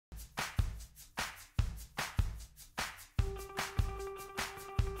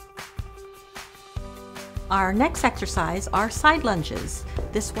Our next exercise are side lunges.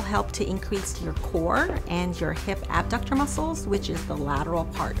 This will help to increase your core and your hip abductor muscles, which is the lateral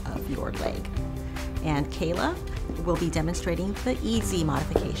part of your leg. And Kayla will be demonstrating the easy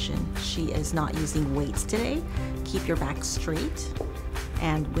modification. She is not using weights today. Keep your back straight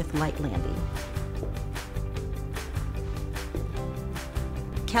and with light landing.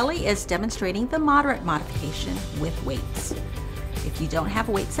 Kelly is demonstrating the moderate modification with weights. If you don't have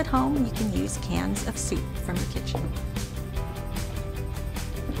weights at home, you can use cans of soup from the kitchen.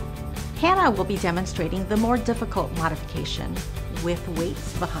 Hannah will be demonstrating the more difficult modification with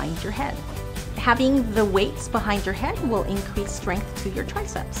weights behind your head. Having the weights behind your head will increase strength to your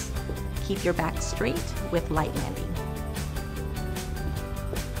triceps. Keep your back straight with light landing.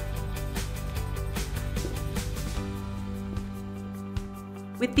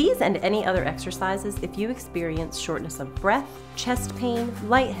 With these and any other exercises, if you experience shortness of breath, chest pain,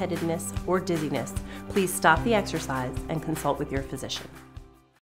 lightheadedness, or dizziness, please stop the exercise and consult with your physician.